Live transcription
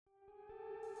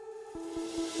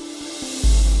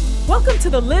Welcome to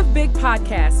the Live Big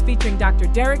podcast featuring Dr.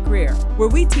 Derek Grier, where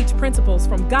we teach principles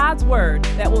from God's Word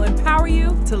that will empower you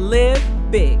to live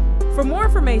big. For more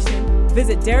information,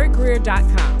 visit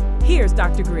derekgrier.com. Here's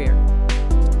Dr. Grier.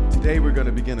 Today we're going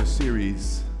to begin a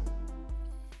series.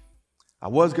 I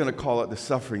was going to call it the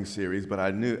Suffering Series, but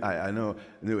I knew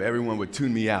everyone would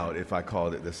tune me out if I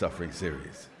called it the Suffering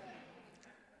Series.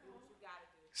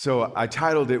 So I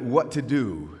titled it, What to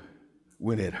Do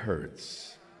When It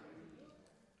Hurts.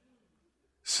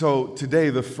 So today,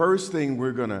 the first thing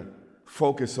we're going to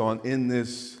focus on in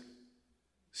this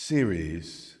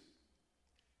series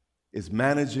is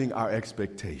managing our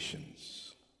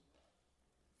expectations.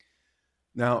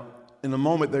 Now, in a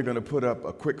moment, they're going to put up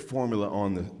a quick formula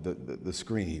on the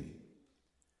screen.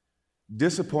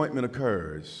 Disappointment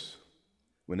occurs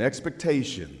when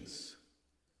expectations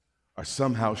are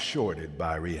somehow shorted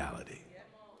by reality.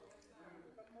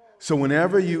 So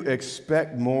whenever you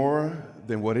expect more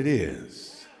than what it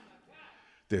is,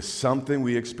 there's something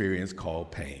we experience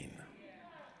called pain.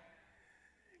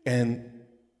 And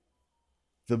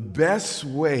the best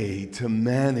way to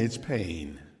manage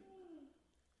pain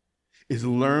is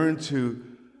learn to,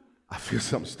 I feel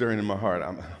something stirring in my heart.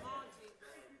 I'm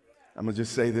going to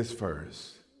just say this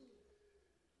first,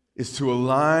 is to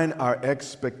align our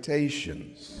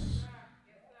expectations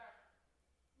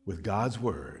with God's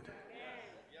Word.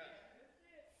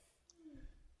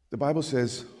 The Bible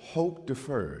says, hope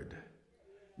deferred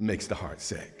makes the heart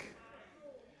sick.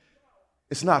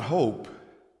 It's not hope.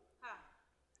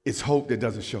 It's hope that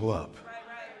doesn't show up.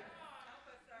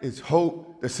 It's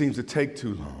hope that seems to take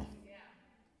too long.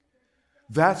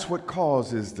 That's what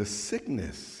causes the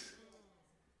sickness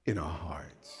in our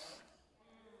hearts.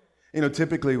 You know,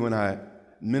 typically when I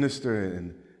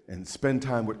minister and spend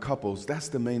time with couples, that's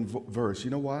the main verse.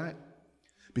 You know why?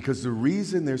 Because the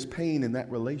reason there's pain in that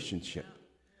relationship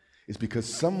is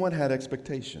because someone had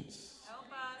expectations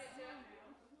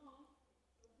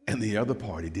and the other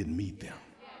party didn't meet them.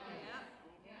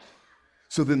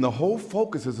 So then the whole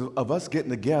focus of us getting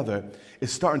together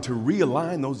is starting to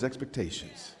realign those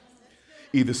expectations.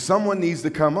 Either someone needs to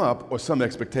come up or some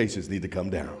expectations need to come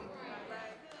down.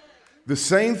 The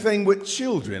same thing with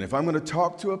children. If I'm going to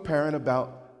talk to a parent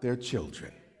about their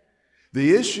children,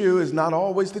 the issue is not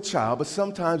always the child, but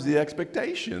sometimes the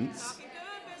expectations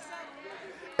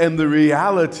and the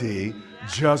reality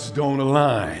just don't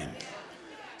align.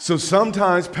 So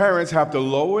sometimes parents have to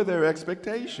lower their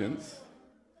expectations,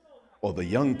 or the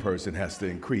young person has to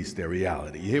increase their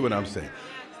reality. You hear what I'm saying?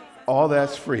 All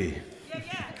that's free.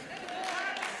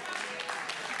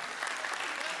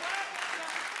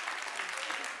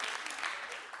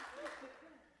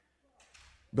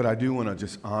 But I do want to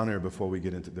just honor before we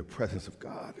get into the presence of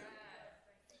God.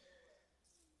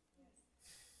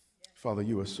 Father,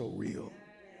 you are so real.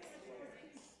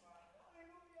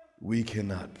 We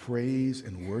cannot praise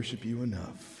and worship you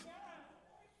enough.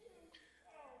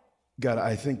 God,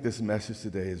 I think this message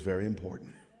today is very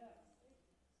important.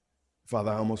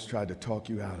 Father, I almost tried to talk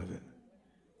you out of it.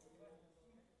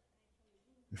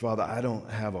 Father, I don't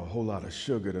have a whole lot of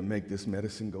sugar to make this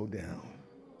medicine go down.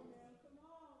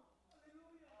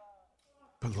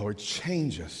 But Lord,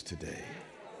 change us today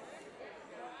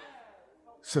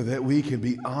so that we can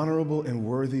be honorable and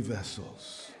worthy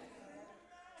vessels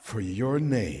for your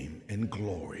name and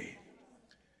glory.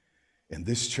 And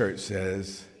this church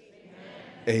says,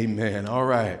 Amen. All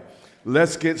right,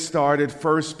 let's get started.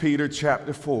 1 Peter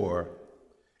chapter 4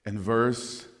 and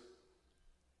verse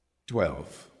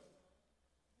 12.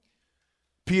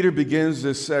 Peter begins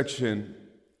this section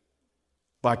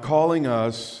by calling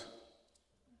us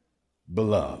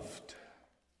beloved.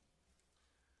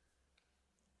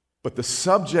 But the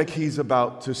subject he's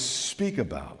about to speak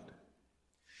about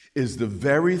is the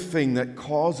very thing that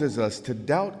causes us to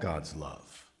doubt God's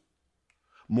love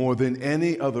more than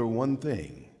any other one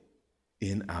thing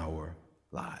in our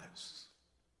lives.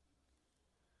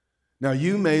 Now,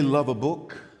 you may love a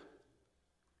book,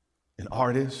 an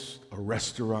artist, a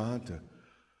restaurant,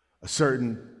 a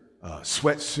certain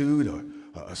sweatsuit,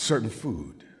 or a certain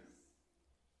food.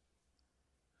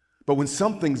 But when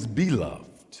something's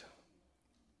beloved,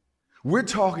 we're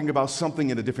talking about something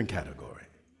in a different category.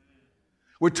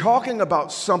 We're talking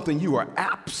about something you are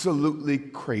absolutely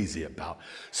crazy about,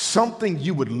 something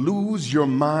you would lose your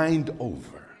mind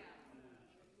over.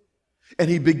 And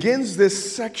he begins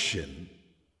this section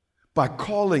by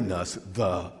calling us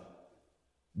the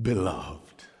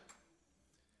beloved.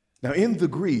 Now, in the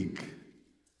Greek,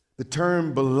 the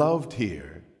term beloved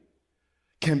here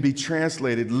can be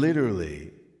translated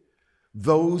literally,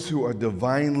 those who are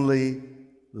divinely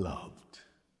loved,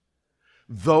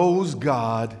 those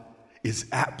God is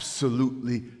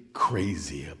absolutely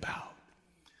crazy about.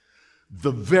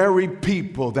 The very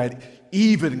people that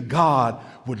even God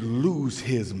would lose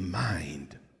his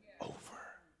mind over.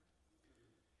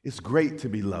 It's great to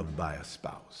be loved by a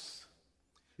spouse.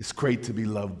 It's great to be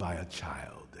loved by a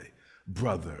child, a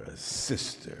brother, a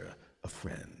sister, a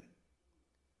friend.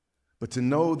 But to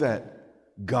know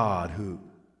that God, who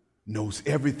knows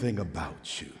everything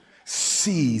about you,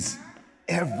 sees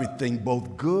everything,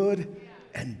 both good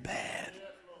and bad,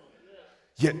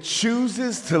 yet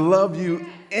chooses to love you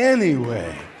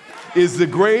anyway, is the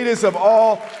greatest of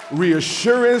all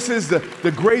reassurances,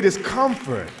 the greatest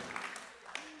comfort,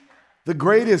 the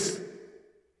greatest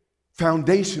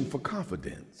foundation for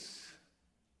confidence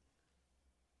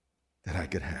that I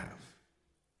could have.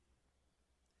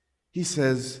 He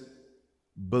says,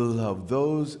 beloved,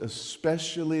 those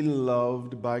especially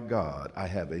loved by God, I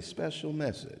have a special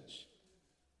message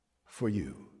for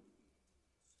you.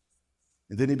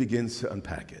 And then he begins to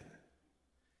unpack it.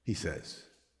 He says,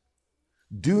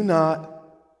 do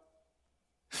not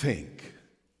think.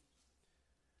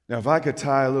 Now, if I could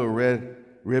tie a little red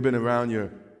ribbon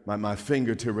around my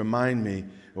finger to remind me,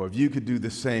 or if you could do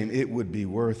the same, it would be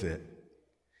worth it.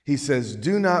 He says,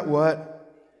 do not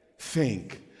what?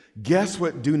 Think. Guess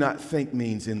what do not think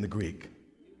means in the Greek?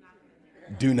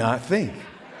 Do not think.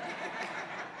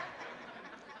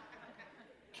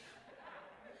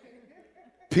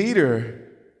 Peter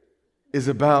is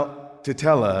about to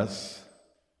tell us,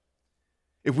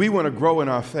 if we want to grow in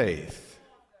our faith,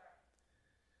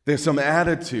 there's some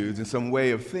attitudes and some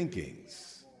way of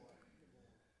thinkings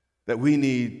that we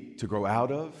need to grow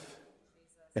out of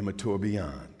and mature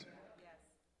beyond.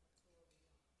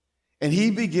 And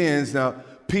he begins, now,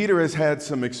 Peter has had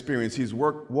some experience. He's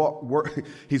walked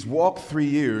 3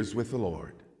 years with the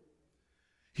Lord.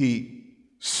 He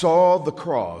saw the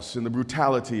cross and the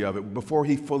brutality of it before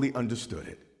he fully understood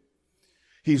it.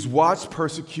 He's watched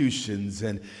persecutions,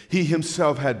 and he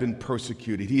himself had been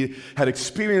persecuted. He had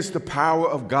experienced the power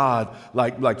of God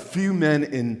like few men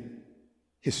in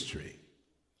history.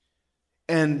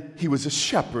 And he was a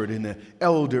shepherd and an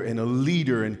elder and a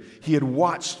leader, and he had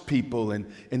watched people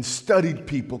and studied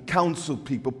people, counseled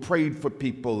people, prayed for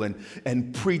people,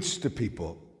 and preached to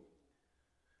people.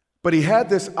 But he had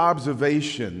this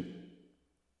observation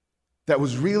that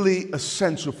was really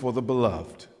essential for the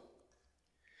beloved.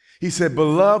 He said,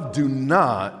 beloved, do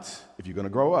not, if you're going to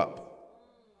grow up,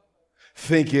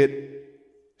 think it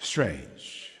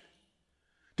strange.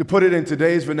 To put it in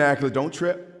today's vernacular, don't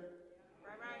trip.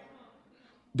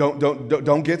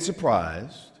 Don't get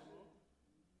surprised.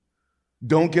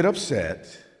 Don't get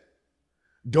upset.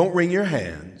 Don't wring your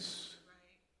hands.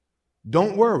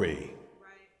 Don't worry.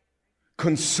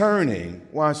 Concerning,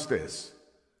 watch this,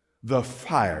 the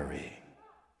fiery.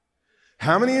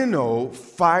 How many of you know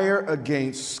fire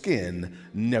against skin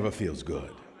never feels good?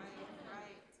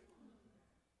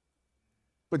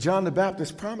 But John the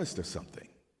Baptist promised us something.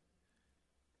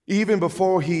 Even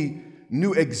before he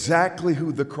knew exactly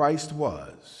who the Christ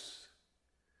was,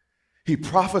 he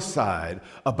prophesied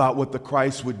about what the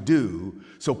Christ would do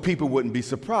so people wouldn't be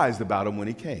surprised about him when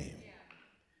he came.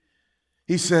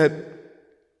 He said,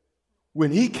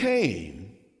 when he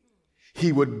came,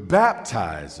 he would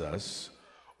baptize us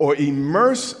or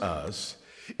immerse us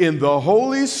in the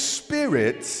Holy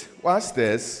Spirit, watch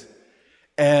this,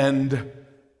 and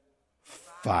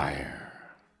fire.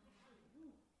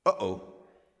 Uh-oh.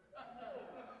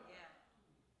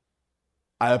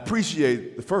 I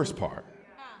appreciate the first part,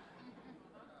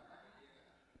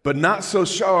 but not so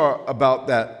sure about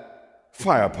that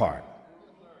fire part.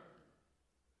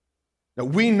 Now,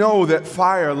 we know that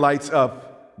fire lights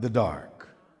up the dark.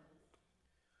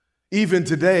 Even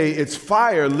today, it's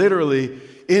fire literally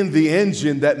in the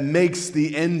engine that makes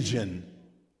the engine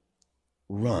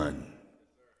run.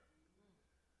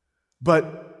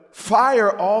 But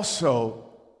fire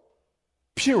also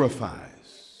purifies.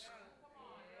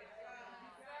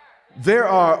 There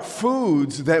are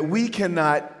foods that we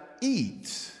cannot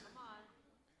eat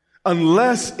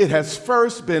unless it has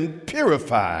first been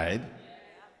purified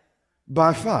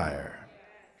by fire.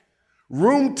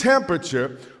 Room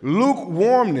temperature,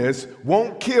 lukewarmness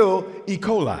won't kill E.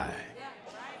 coli,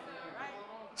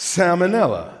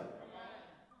 salmonella.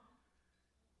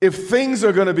 If things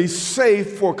are going to be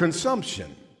safe for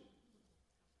consumption,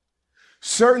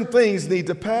 certain things need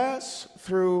to pass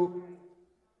through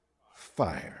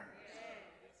fire.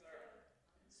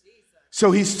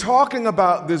 So he's talking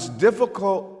about this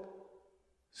difficult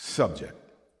subject.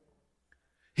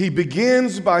 He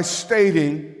begins by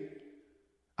stating,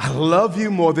 I love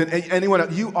you more than anyone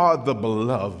else. You are the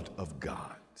beloved of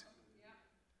God.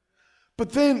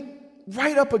 But then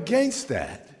right up against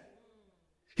that,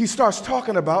 he starts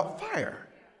talking about fire.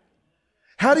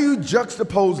 How do you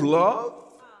juxtapose love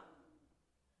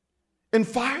and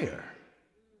fire?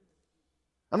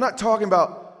 I'm not talking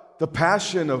about the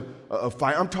passion of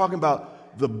fire. I'm talking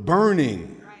about the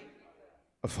burning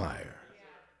of fire.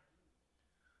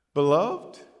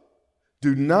 Beloved,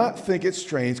 do not think it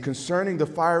strange concerning the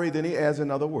fiery, then he adds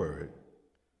another word,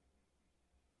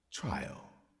 trial.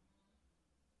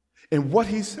 And what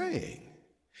he's saying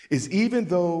is even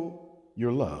though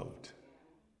you're loved,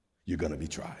 you're going to be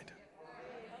tried.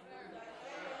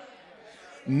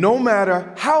 No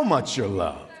matter how much you're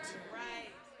loved,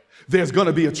 there's going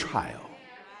to be a trial.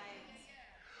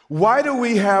 Why do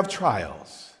we have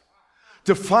trials?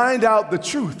 To find out the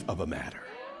truth of a matter.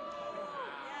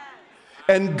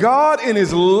 And God, in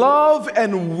his love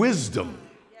and wisdom,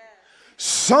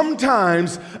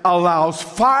 sometimes allows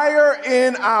fire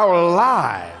in our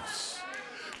lives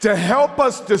to help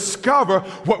us discover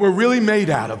what we're really made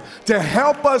out of, to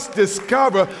help us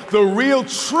discover the real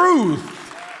truth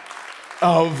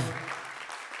of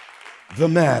the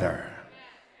matter.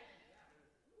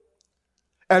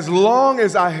 As long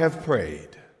as I have prayed,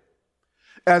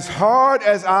 as hard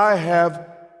as I have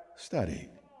studied,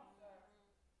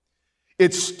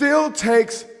 it still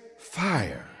takes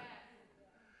fire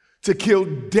to kill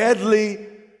deadly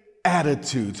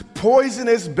attitudes,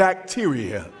 poisonous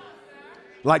bacteria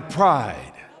like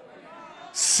pride,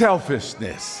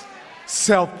 selfishness,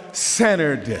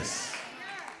 self-centeredness.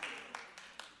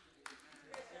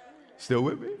 Still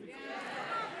with me?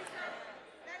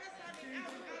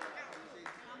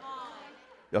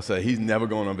 Y'all say, he's never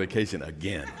going on vacation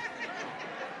again.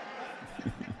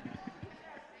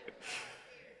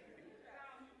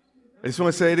 I just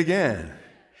want to say it again.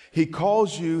 He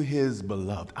calls you his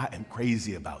beloved. I am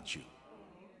crazy about you.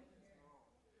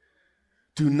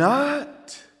 Do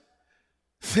not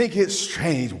think it's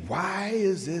strange. Why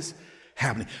is this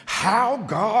happening? How,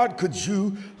 God, could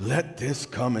you let this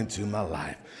come into my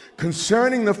life?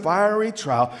 Concerning the fiery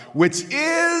trial, which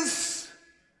is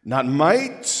not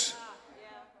might,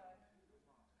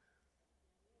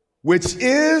 which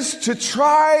is to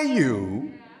try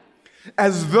you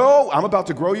as though, I'm about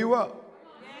to grow you up,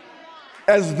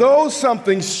 as though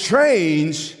something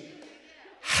strange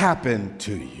happened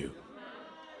to you.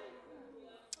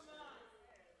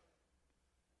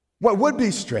 What would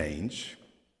be strange,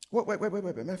 wait.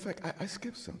 Matter of fact, I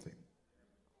skipped something.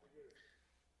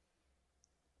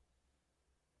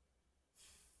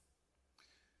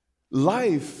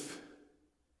 Life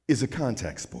is a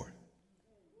contact sport.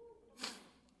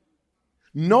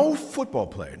 No football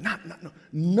player,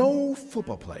 no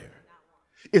football player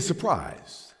is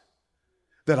surprised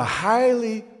that a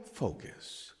highly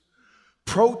focused,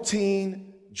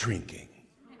 protein drinking,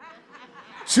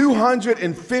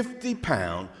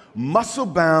 250-pound,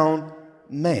 muscle-bound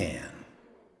man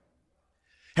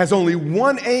has only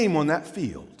one aim on that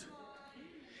field,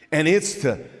 and it's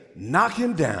to knock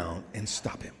him down and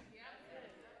stop him.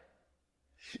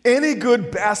 Any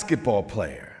good basketball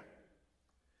player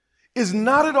is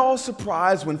not at all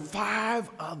surprised when 5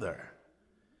 other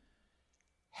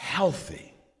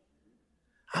healthy,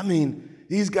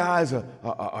 these guys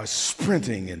are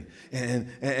sprinting and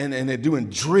they're doing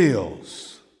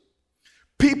drills.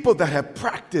 People that have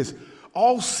practiced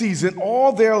all season,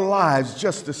 all their lives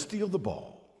just to steal the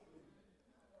ball.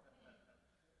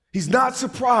 He's not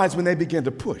surprised when they begin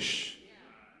to push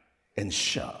and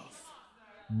shove,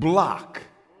 block,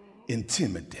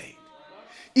 intimidate.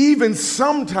 Even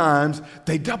sometimes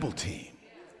they double team.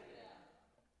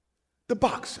 The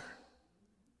boxer,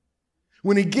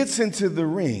 when he gets into the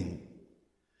ring,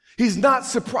 he's not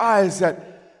surprised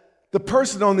that the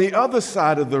person on the other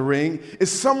side of the ring is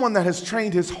someone that has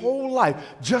trained his whole life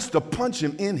just to punch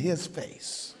him in his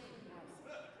face.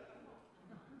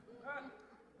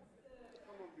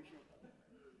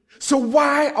 So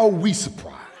why are we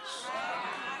surprised?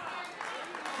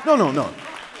 No.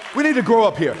 We need to grow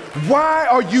up here. Why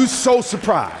are you so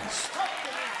surprised?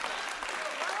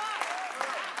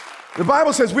 The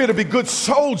Bible says we are to be good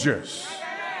soldiers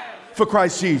for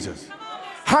Christ Jesus.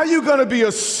 How are you going to be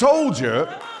a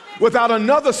soldier without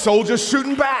another soldier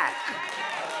shooting back?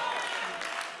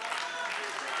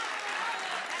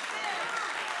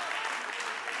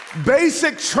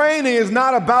 Basic training is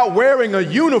not about wearing a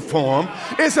uniform.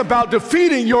 It's about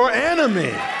defeating your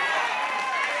enemy.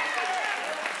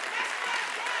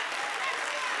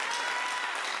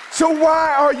 So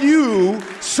why are you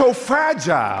so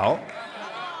fragile,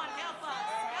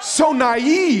 so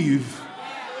naive,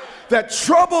 that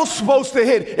trouble's supposed to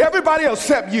hit everybody else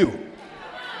except you?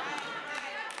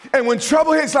 And when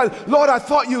trouble hits, like, Lord, I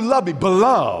thought you loved me.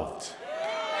 Beloved,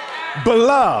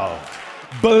 Beloved,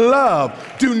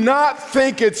 do not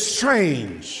think it's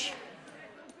strange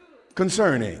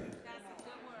concerning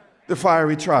the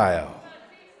fiery trial,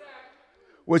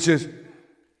 which is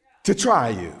to try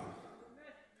you.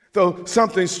 Though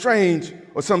something strange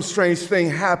or some strange thing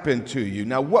happened to you.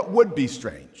 Now, what would be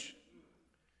strange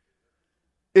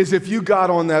is if you got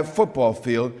on that football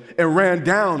field and ran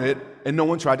down it and no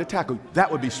one tried to tackle you.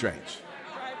 That would be strange.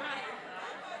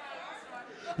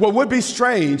 What would be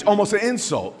strange, almost an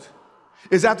insult,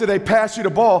 is after they pass you the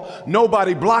ball,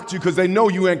 nobody blocked you because they know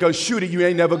you ain't gonna shoot it, you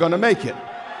ain't never gonna make it.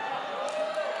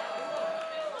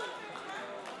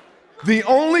 The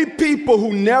only people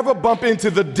who never bump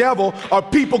into the devil are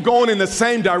people going in the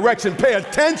same direction. Pay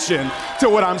attention to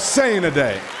what I'm saying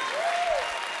today.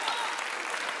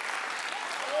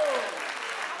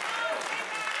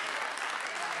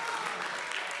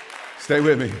 Stay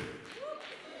with me.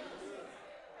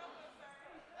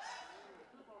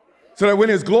 So that when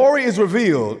his glory is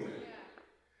revealed,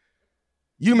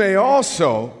 you may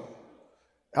also,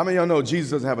 how many of y'all know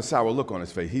Jesus doesn't have a sour look on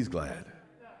his face? He's glad.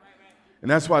 And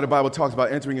that's why the Bible talks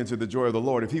about entering into the joy of the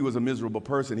Lord. If he was a miserable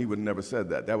person, he would have never said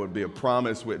that. That would be a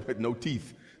promise with no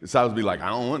teeth. The disciples would be like, I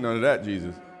don't want none of that,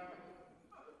 Jesus.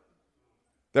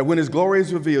 That when his glory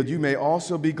is revealed, you may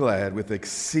also be glad with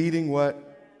exceeding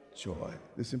what? Joy.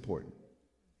 This is important.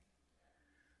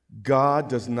 God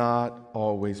does not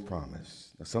always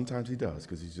promise. Now, sometimes he does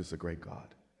because he's just a great God.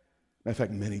 Matter of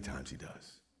fact, many times he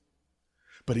does.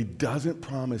 But he doesn't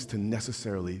promise to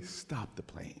necessarily stop the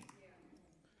plane.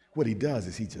 What he does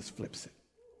is he just flips it.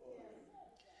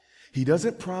 He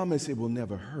doesn't promise it will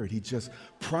never hurt. He just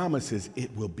promises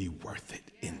it will be worth it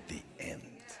in the end.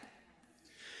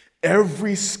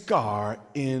 Every scar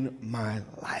in my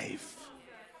life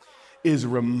is a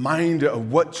reminder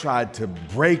of what tried to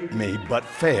break me but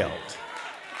failed.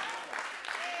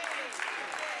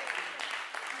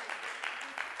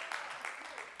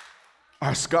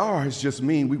 Our scars just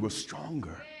mean we were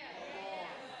stronger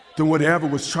than whatever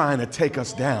was trying to take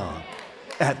us down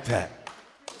at that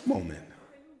moment.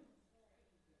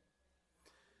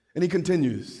 And he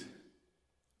continues,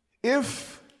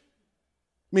 this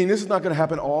is not going to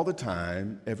happen all the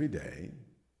time, every day,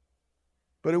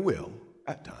 but it will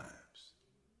at times.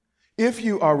 If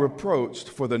you are reproached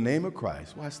for the name of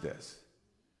Christ, watch this.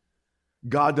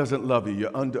 God doesn't love you,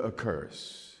 you're under a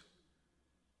curse.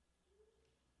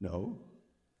 No.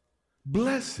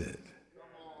 Blessed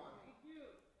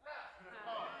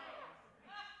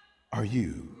are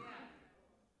you.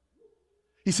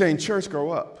 He's saying, church,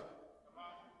 grow up.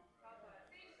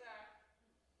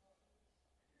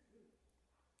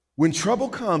 When trouble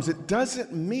comes, it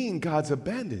doesn't mean God's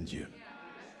abandoned you.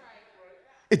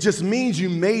 It just means you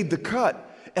made the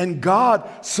cut and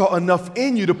God saw enough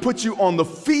in you to put you on the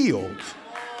field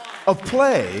of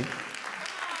play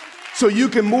so you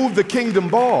can move the kingdom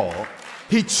ball.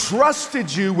 He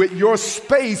trusted you with your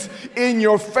space in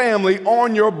your family,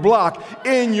 on your block,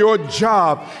 in your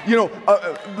job.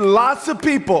 Lots of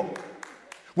people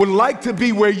would like to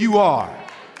be where you are,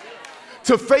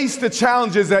 to face the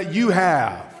challenges that you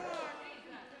have.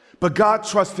 But God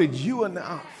trusted you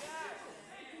enough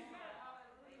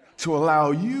to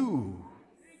allow you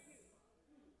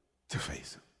to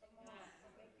face them.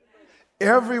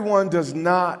 Everyone does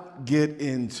not get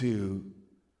into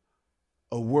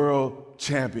a world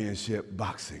championship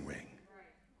boxing ring.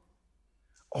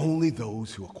 Only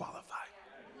those who are qualified.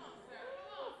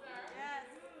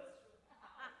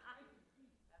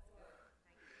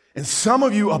 And some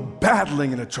of you are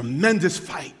battling in a tremendous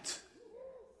fight.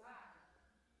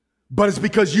 But it's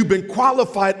because you've been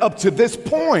qualified up to this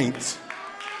point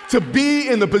to be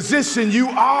in the position you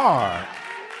are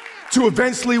to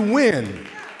eventually win.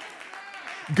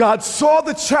 God saw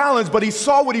the challenge, but he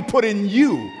saw what he put in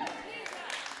you.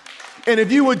 And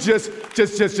if you would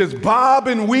just bob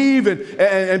and weave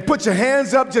and put your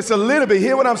hands up just a little bit,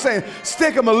 hear what I'm saying?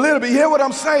 Stick them a little bit, hear what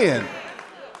I'm saying?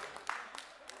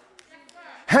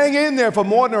 Hang in there for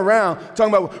more than a round,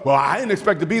 talking about, well, I didn't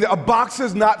expect to be there. A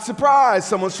boxer's not surprised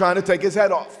someone's trying to take his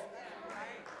head off.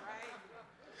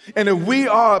 And if we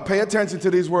are, pay attention to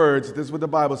these words, this is what the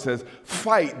Bible says,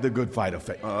 fight the good fight of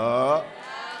faith.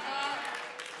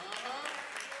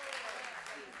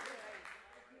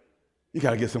 You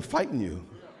got to get some fight in you.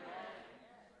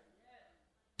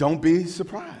 Don't be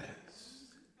surprised.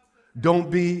 Don't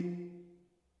be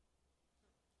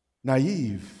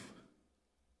naive.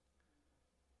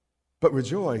 But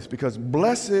rejoice, because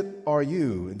blessed are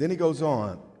you. And then he goes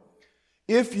on.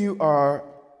 If you are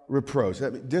reproached,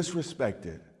 that means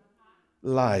disrespected,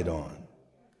 lied on,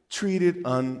 treated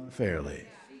unfairly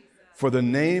for the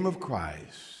name of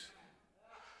Christ.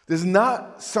 There's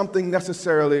not something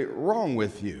necessarily wrong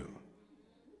with you.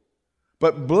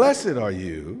 But blessed are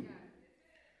you,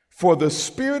 for the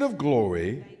Spirit of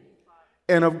glory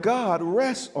and of God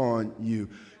rests on you.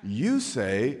 You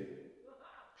say,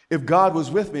 if God was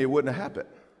with me, it wouldn't have happened.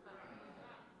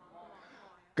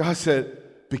 God said,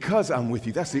 because I'm with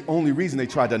you. That's the only reason they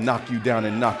tried to knock you down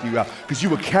and knock you out, because you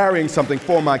were carrying something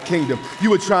for my kingdom.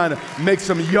 You were trying to make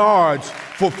some yards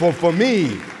for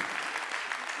me.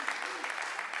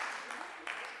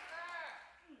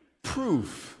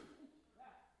 Proof.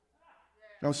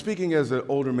 Now, I'm speaking as an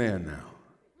older man now.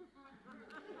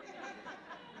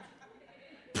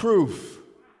 Proof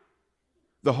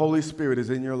the Holy Spirit is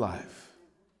in your life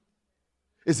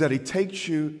is that he takes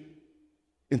you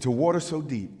into water so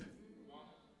deep,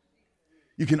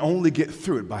 you can only get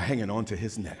through it by hanging on to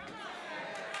his neck.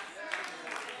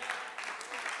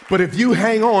 But if you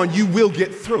hang on, you will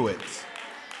get through it.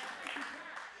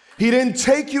 He didn't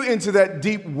take you into that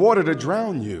deep water to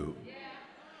drown you.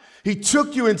 He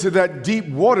took you into that deep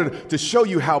water to show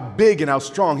you how big and how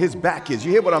strong his back is.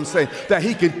 You hear what I'm saying? That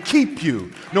he can keep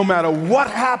you no matter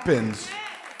what happens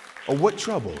or what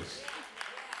troubles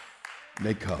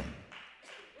may come.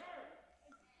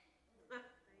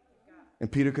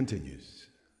 And Peter continues.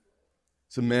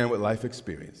 It's a man with life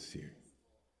experience here.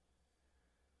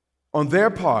 On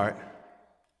their part,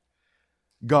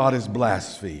 God is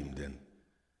blasphemed, and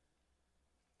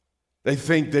they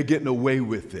think they're getting away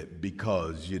with it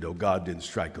because, God didn't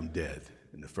strike them dead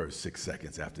in the first 6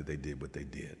 seconds after they did what they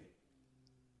did.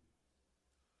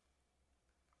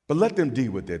 But let them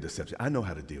deal with their deception. I know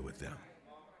how to deal with them.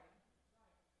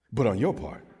 But on your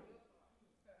part,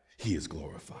 he is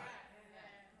glorified.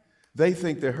 They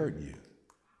think they're hurting you.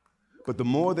 But the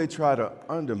more they try to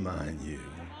undermine you,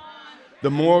 the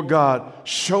more God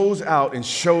shows out and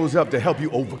shows up to help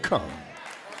you overcome.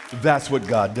 That's what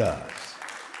God does.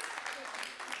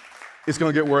 It's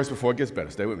going to get worse before it gets better.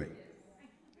 Stay with me.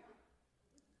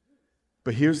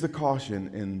 But here's the caution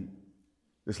in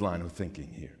this line of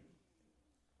thinking here.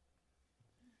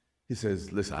 He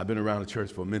says, listen, I've been around the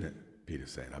church for a minute,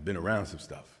 Peter's saying. I've been around some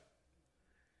stuff.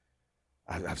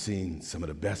 I've seen some of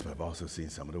the best, but I've also seen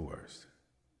some of the worst.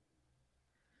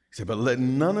 He said, but let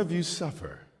none of you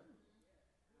suffer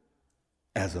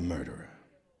as a murderer.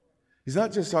 He's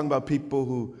not just talking about people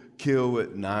who kill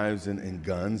with knives and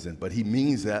guns, but he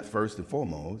means that first and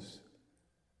foremost.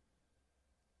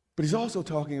 But he's also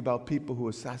talking about people who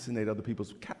assassinate other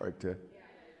people's character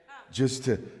just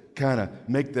to kind of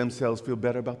make themselves feel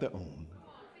better about their own.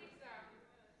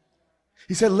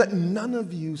 He said, let none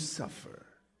of you suffer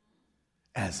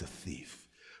as a thief.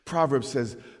 Proverbs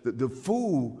says that the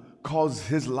fool causes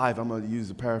his life, I'm going to use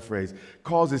a paraphrase,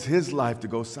 causes his life to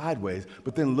go sideways,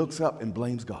 but then looks up and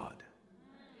blames God.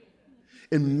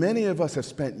 And many of us have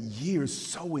spent years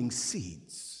sowing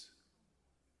seeds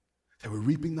that we're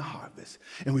reaping the harvest.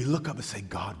 And we look up and say,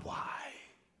 God, why?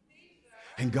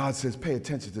 And God says, pay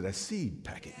attention to that seed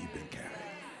packet you've been carrying.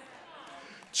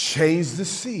 Change the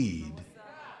seed.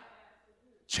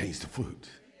 Change the fruit.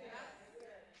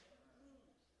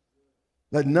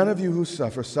 Let none of you who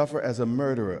suffer as a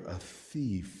murderer, a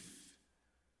thief.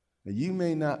 Now, you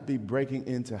may not be breaking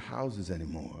into houses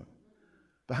anymore,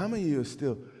 but how many of you are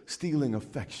still stealing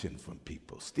affection from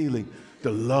people, stealing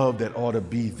the love that ought to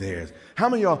be theirs? How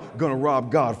many of y'all going to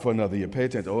rob God for another year? Pay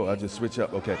attention. Oh, I just switch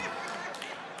up. Okay.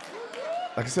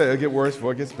 Like I said, it'll get worse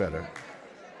before it gets better.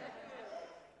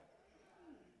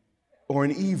 Or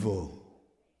an evil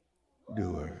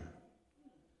doer.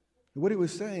 What he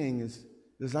was saying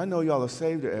is, I know y'all are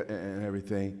saved and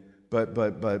everything, but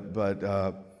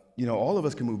all of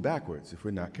us can move backwards if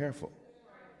we're not careful.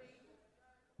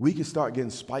 We can start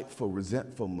getting spiteful,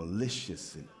 resentful,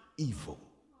 malicious, and evil.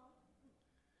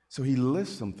 So he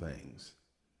lists some things.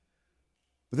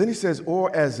 But then he says,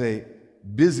 or as a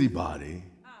busybody.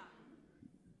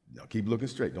 Now keep looking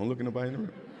straight. Don't look at nobody in the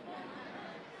room.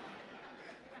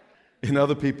 In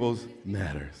other people's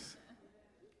matters.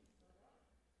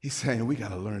 He's saying we got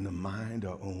to learn to mind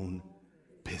our own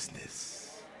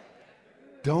business.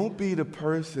 Don't be the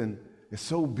person that's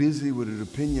so busy with an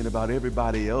opinion about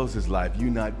everybody else's life, you're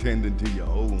not tending to your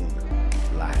own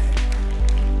life.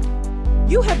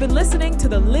 You have been listening to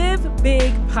the Live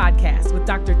Big podcast with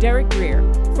Dr. Derek Grier.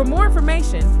 For more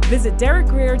information, visit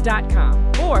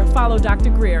derekgrier.com or follow Dr.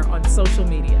 Grier on social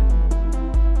media.